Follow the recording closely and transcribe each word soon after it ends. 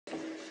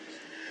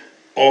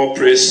All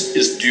praise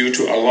is due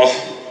to Allah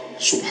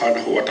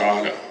subhanahu wa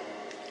ta'ala.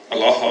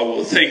 Allah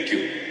will thank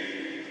you.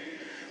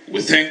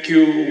 We thank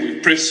you, we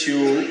praise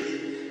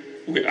you,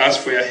 we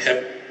ask for your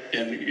help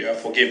and your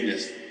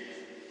forgiveness.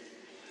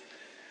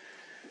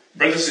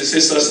 Brothers and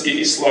sisters in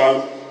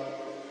Islam,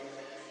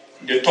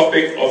 the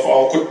topic of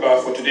our khutbah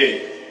for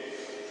today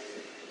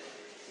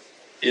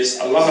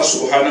is Allah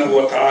subhanahu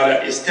wa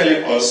ta'ala is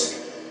telling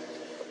us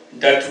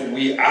that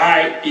we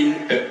are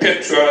in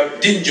perpetual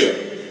danger.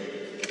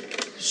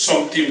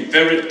 Something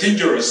very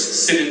dangerous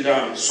sitting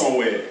down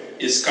somewhere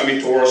is coming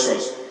towards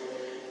us.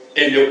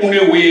 And the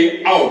only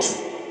way out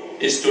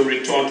is to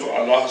return to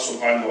Allah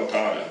subhanahu wa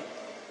ta'ala.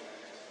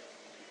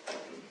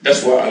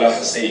 That's what Allah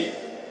has said.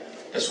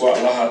 That's what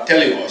Allah is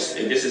telling us.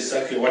 And this is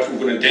exactly what we're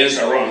going to dance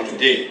around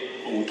today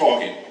when we're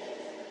talking.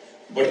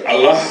 But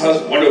Allah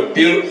has want to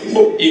build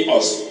hope in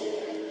us.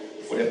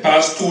 For the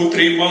past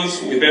 2-3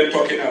 months, we've been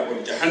talking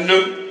about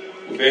Jahannam.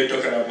 We've been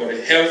talking about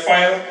the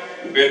hellfire.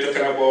 We've been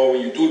talking about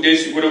when you do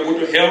this, you're going to go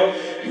to hell.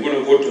 You're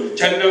going to go to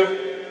Jannah.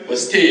 But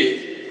still,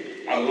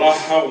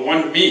 Allah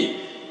want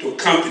me to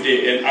come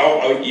today and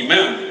our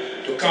Imam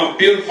to come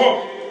build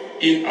hope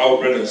in our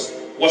brothers.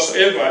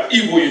 Whatsoever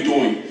evil you're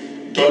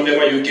doing, don't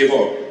ever you give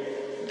up.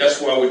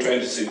 That's what we're trying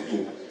to say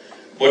do.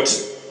 But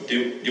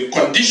the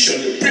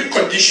condition, the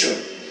precondition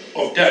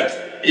of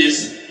that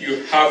is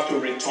you have to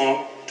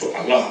return to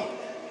Allah.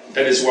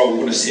 That is what we're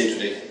going to say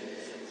today.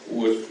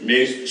 We'll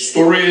make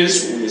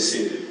stories, we'll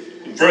say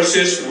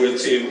verses, we'll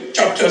say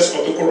chapters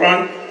of the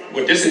Quran,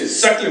 but this is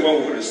exactly what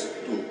we're going to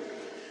do.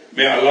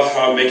 May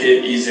Allah make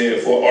it easy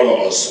for all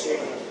of us.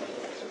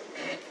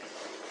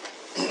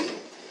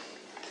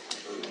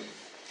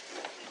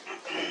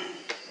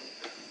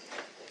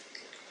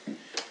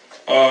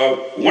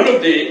 One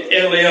of the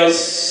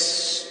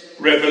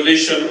earliest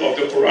revelation of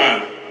the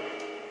Quran,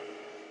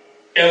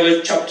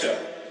 early chapter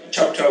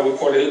we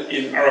call it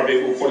in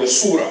Arabic, we call it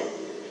surah.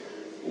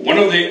 One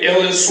of the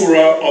earliest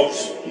surah of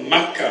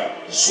Makkah,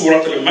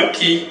 Surah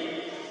al-Makki,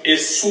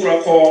 is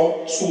surah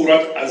called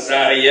Surah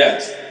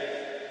Az-Zariyat.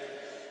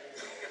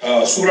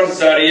 Surah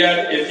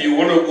Az-Zariyat, if you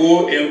want to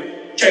go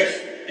and check,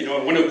 you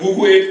want to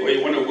Google it or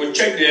you want to go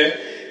check there,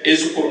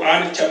 is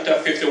Quran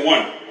chapter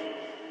 51.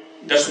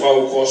 That's why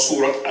we call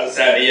Surah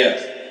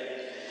Az-Zariyat.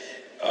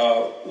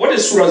 What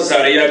is Surah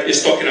Az-Zariyat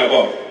is talking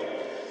about?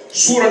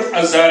 Surah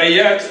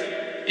Az-Zariyat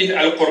in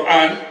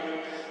Al-Quran,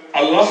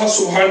 Allah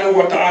subhanahu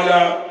wa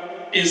ta'ala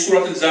in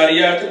Surah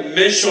Az-Zariyat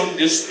mentioned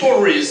the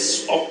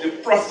stories of the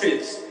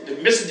prophets, the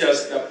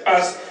messengers that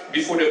passed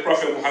before the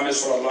Prophet Muhammad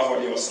sallallahu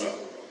alaihi wasallam.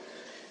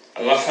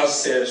 Allah has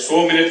said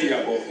so many things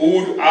about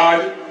Hud,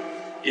 Ad,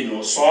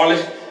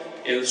 Salih,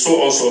 and so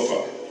on and so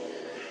forth.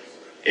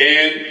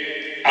 And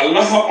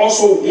Allah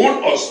also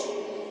warned us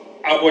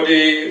about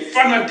the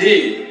final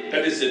day,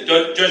 that is the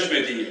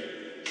judgment day.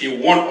 He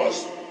warned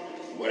us.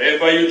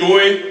 Whatever you're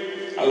doing,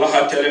 Allah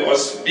is telling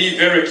us, be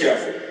very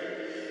careful.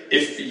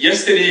 If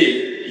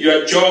yesterday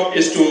your job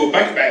is to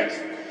backbite,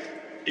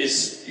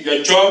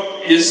 your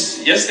job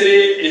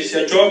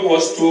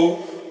was to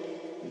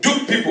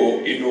dupe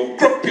people,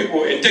 crook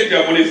people and take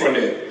their money from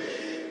them.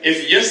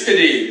 If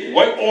yesterday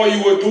what all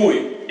you were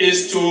doing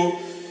is to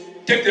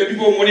take the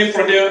people money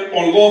from them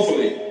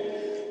unlawfully,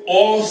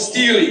 or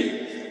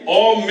stealing,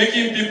 or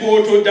making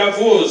people to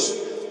divorce,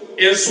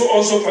 and so on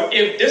and so forth.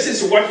 If this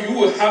is what you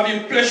were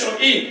having pleasure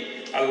in,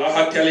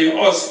 Allah is telling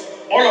us,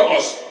 all of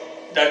us,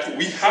 that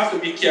we have to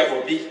be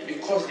careful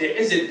because there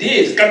is a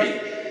day coming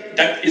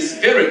that is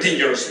very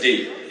dangerous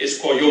day. It's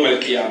called Yom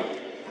Al-Qiyamah.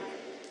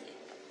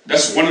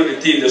 That's one of the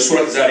things the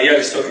Surah Zariyat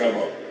is talking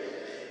about.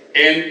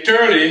 And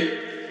thirdly,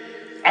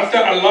 after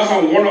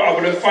Allah warned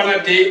about the final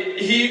day,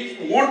 He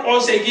warned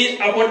us again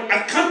about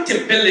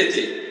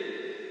accountability.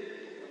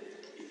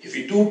 If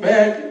you do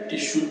bad, you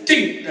should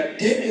think that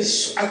there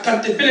is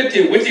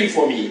accountability waiting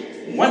for me.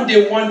 One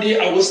day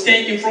I will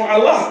stand in front of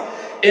Allah,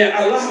 and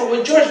Allah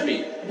will judge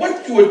me.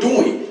 What you are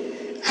doing,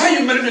 how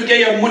you manage to get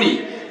your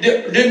money,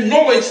 the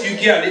knowledge you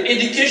get, the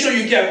education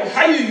you get,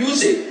 how you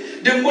use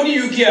it, the money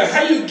you get,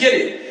 how you get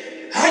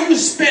it, how you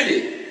spend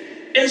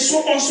it, and so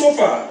on and so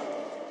forth.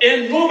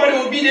 And nobody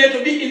will be there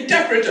to be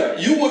interpreter.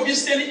 You will be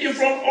standing in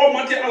front of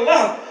Almighty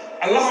Allah.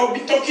 Allah will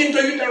be talking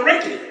to you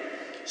directly.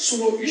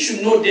 So you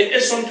should know there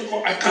is something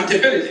called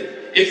accountability.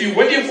 If you're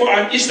working for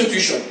an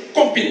institution,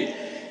 company,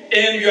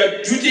 and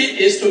your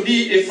duty is to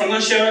be a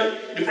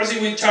the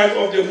person in charge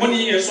of the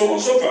money and so on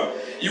and so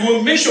forth, you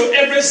will make sure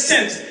every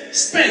cent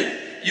spent,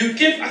 you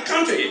give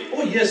account to it.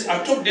 Oh yes,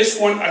 I took this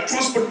one, I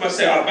transport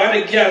myself, I buy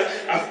the gas,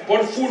 I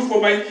bought food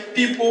for my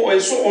people,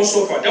 and so on and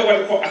so forth. That's what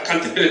I call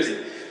accountability.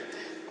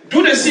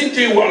 Do the same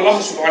thing with Allah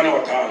subhanahu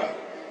wa ta'ala.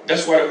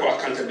 That's what I call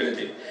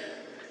accountability.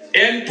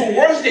 And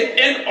towards the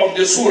end of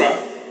the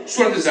surah,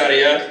 Surah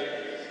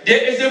Az-Zariyat,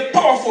 there is a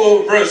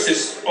powerful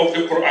verses of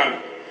the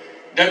Quran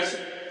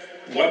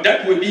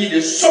that will be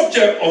the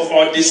subject of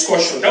our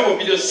discussion. That will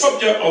be the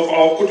subject of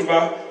our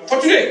khutbah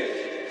for today.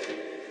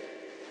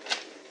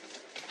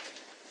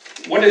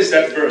 What is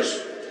that verse?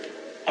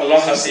 Allah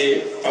has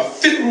said,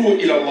 فَفِرُّوا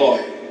إِلَى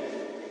اللَّهِ.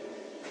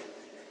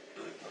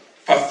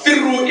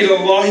 فَفِرُّوا فَفِرُّوا إِلَى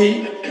اللَّهِ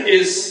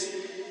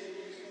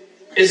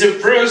is a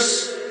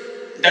verse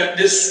that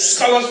the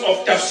scholars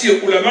of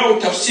tafsir, ulama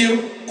of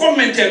tafsir,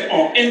 commented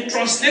on and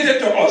translated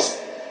to us.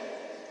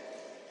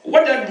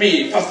 What that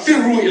means,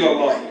 فَفِرُّوا إِلَى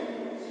اللَّهِ.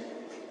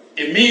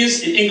 It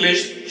means in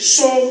English,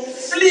 so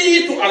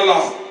flee to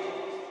Allah.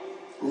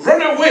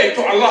 Run away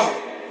to Allah.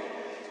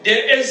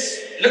 There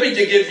is, let me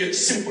just give you a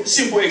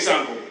simple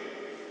example.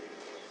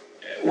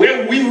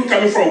 Where we were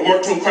coming from,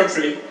 war-torn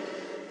country,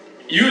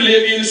 you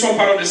live in some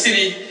part of the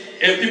city,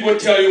 and people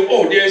tell you,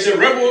 oh, there is a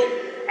rebel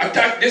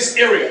attack this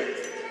area.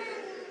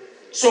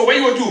 So what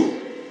you will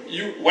do,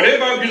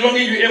 whatever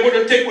belonging you're able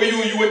to take with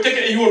you, you will take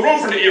it and you will run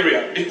from the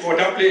area because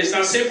that place is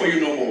not safe for you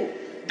no more.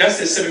 That's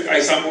the civic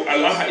example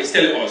Allah is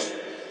telling us.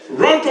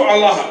 Run to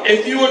Allah.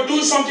 If you will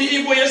do something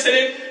evil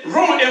yesterday,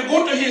 run and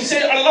go to Him.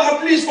 Say, Allah,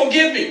 please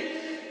forgive me.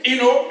 You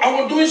know, I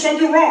was doing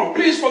something wrong.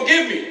 Please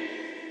forgive me.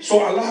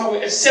 So Allah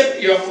will accept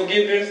your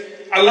forgiveness.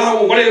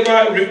 Allah will,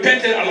 whatever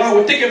repented, Allah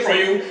will take it from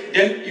you.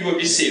 Then you will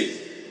be saved.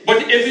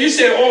 But if you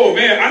say, oh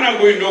man, I'm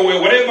not going nowhere.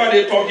 Whatever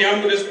they're talking,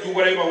 I'm going to do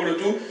whatever I'm going to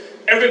do.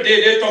 Every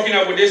day they're talking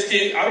about this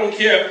thing. I don't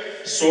care.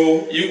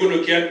 So you're going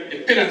to get the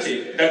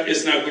penalty. That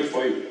is not good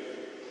for you.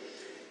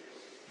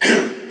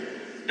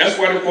 That's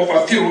why they call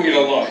فَفِرُّوا إِلَى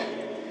اللَّهِ.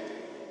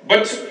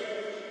 But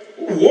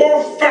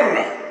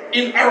warfare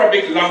in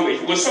Arabic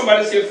language, when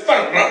somebody say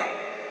farra,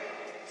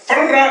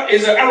 farra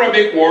is an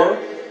Arabic word,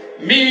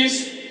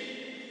 means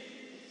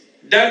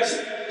that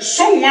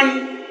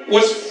someone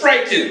was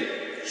frightened.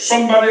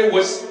 Somebody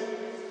was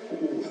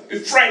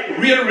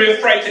really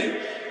frightened.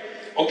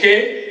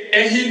 Okay?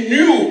 And he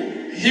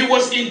knew he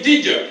was in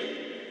danger.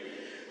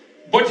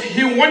 But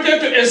he wanted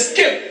to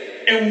escape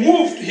and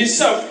moved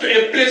himself to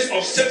a place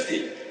of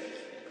safety.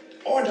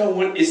 All that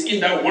one is in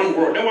that one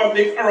word. That one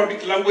makes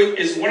Arabic language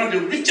is one of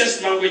the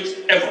richest language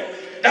ever.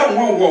 That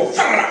one word,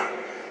 farra.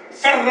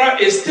 Farra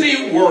is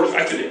 3 words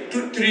actually,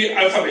 3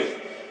 alphabets.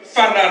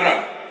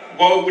 Farara.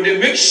 But when they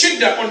make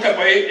shidda on top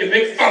of it, it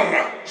makes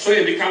farra. So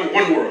it becomes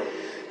one word.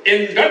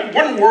 And that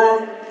one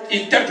word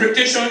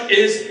interpretation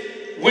is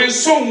when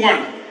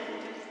someone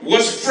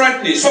was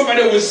frightened,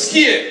 somebody was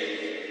scared,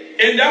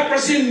 and that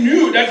person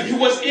knew that he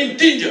was in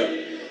danger,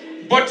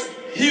 but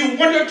he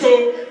wanted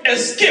to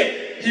escape.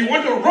 He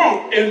wanted to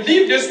run and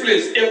leave this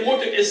place and go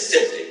to a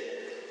safety.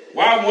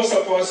 While most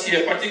of us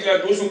here,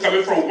 particularly those who are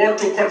coming from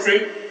war-torn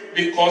country,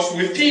 because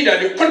we feel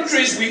that the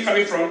countries we're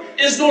coming from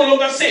is no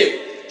longer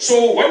safe.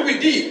 So what we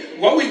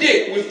did,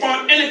 we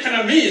found any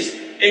kind of means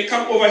and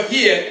come over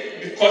here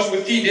because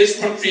we feel this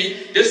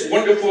country, this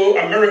wonderful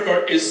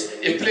America is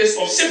a place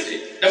of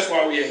safety. That's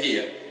why we are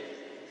here.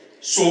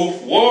 So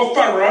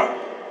warfare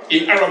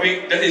in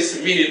Arabic, that is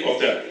the meaning of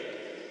that.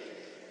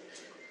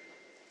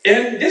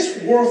 And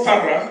this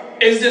warfare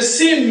is the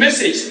same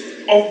message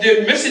of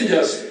the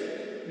messengers.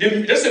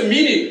 That's the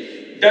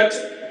meaning that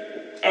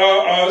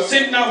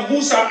Sayyidina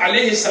Musa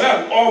alayhi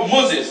salam, or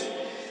Moses,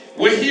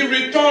 when he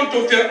returned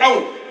to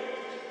Fir'aun.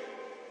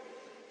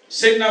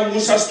 Sayyidina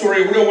Musa's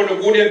story, we don't want to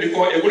go there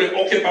because it would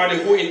occupy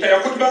the whole entire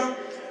khutbah.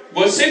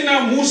 But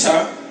Sayyidina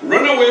Musa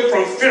ran away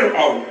from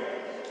Fir'aun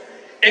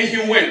and he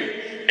went.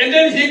 And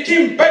then he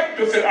came back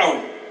to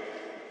Fir'aun.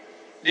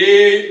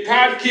 The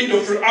God came to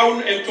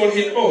Fir'aun and told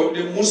him, oh,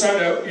 the Musa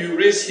that you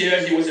raised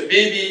here, he was a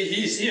baby,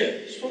 he is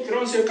here. So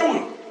Fir'aun said, come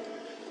on.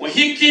 When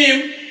he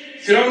came,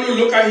 Fir'aun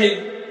looked at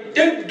him,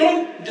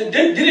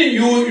 didn't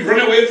you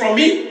run away from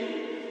me?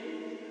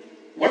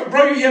 What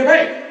brought you here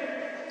back?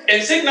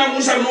 And Sayyidina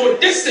Musa, no,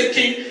 this is the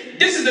king,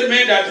 this is the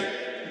man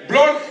that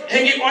blood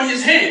hanging on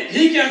his hand.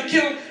 He can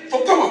kill,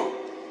 for come on.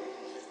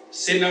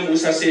 Sayyidina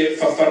Musa said,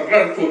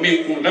 فَفَرَّرْتُ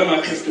مِنْكُمْ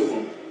لَمَا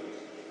خِفْتُهُمْ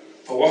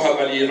فَوَهَبَ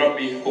لِي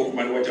رَبِّي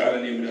حُكْمًا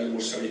وَجَعَلَنِي مِنَ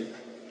الْمُرْسَلِينَ.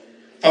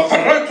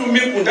 فَفَرَّرْتُ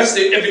مِنْكُمْ, that's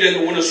the evidence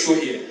I want to show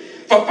here.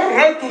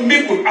 فَفَرَّرْتُ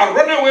مِنْكُمْ, I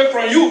run away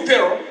from you,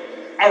 Pharaoh.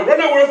 I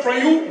run away from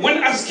you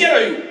when I'm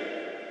scared of you.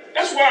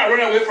 That's why I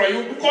run away from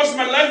you, because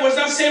my life was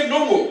not safe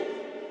no more.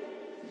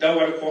 That's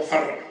what I call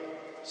farra.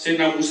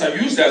 Sayyidina Musa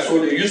used that, so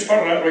they use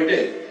farra right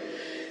there.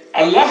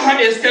 Allah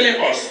is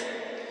telling us,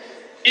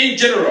 in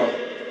general,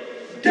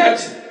 that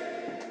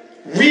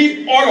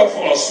we, all of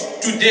us,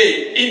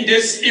 today, in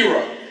this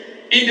era,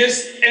 in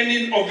this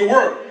ending of the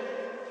world,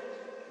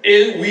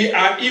 we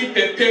are in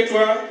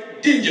perpetual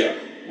danger.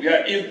 We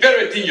are in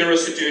very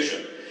dangerous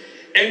situation.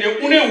 And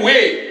the only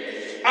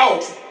way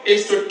out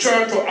is to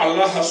turn to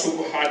Allah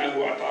subhanahu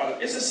wa ta'ala.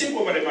 It's a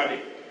simple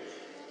mathematics.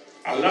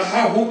 Allah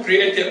who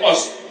created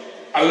us,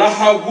 Allah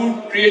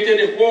who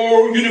created the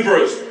whole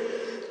universe,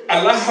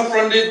 Allah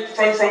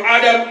from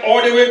Adam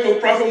all the way to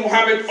Prophet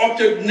Muhammad up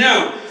to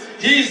now,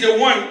 He is the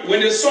one,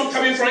 when the sun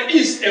coming from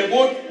east and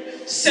go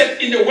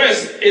set in the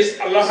west, is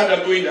Allah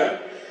that doing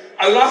that.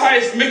 Allah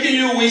is making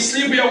you, when you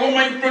sleep, your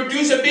woman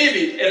produce a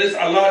baby, it is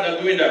Allah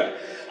that doing that.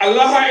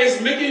 Allah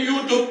is making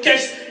you to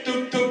catch,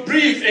 to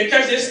breathe and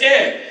catch this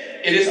air.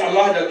 It is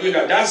Allah that doing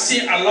that. That's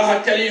seeing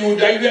Allah telling you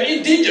that you are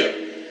in danger.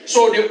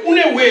 So the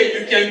only way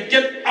you can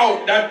get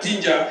out that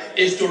danger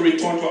is to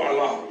return to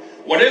Allah.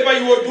 Whatever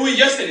you were doing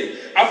yesterday,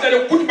 after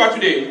the khutbah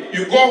today,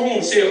 you go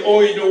home, say,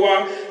 oh, you know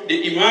what, the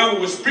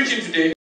Imam was preaching today.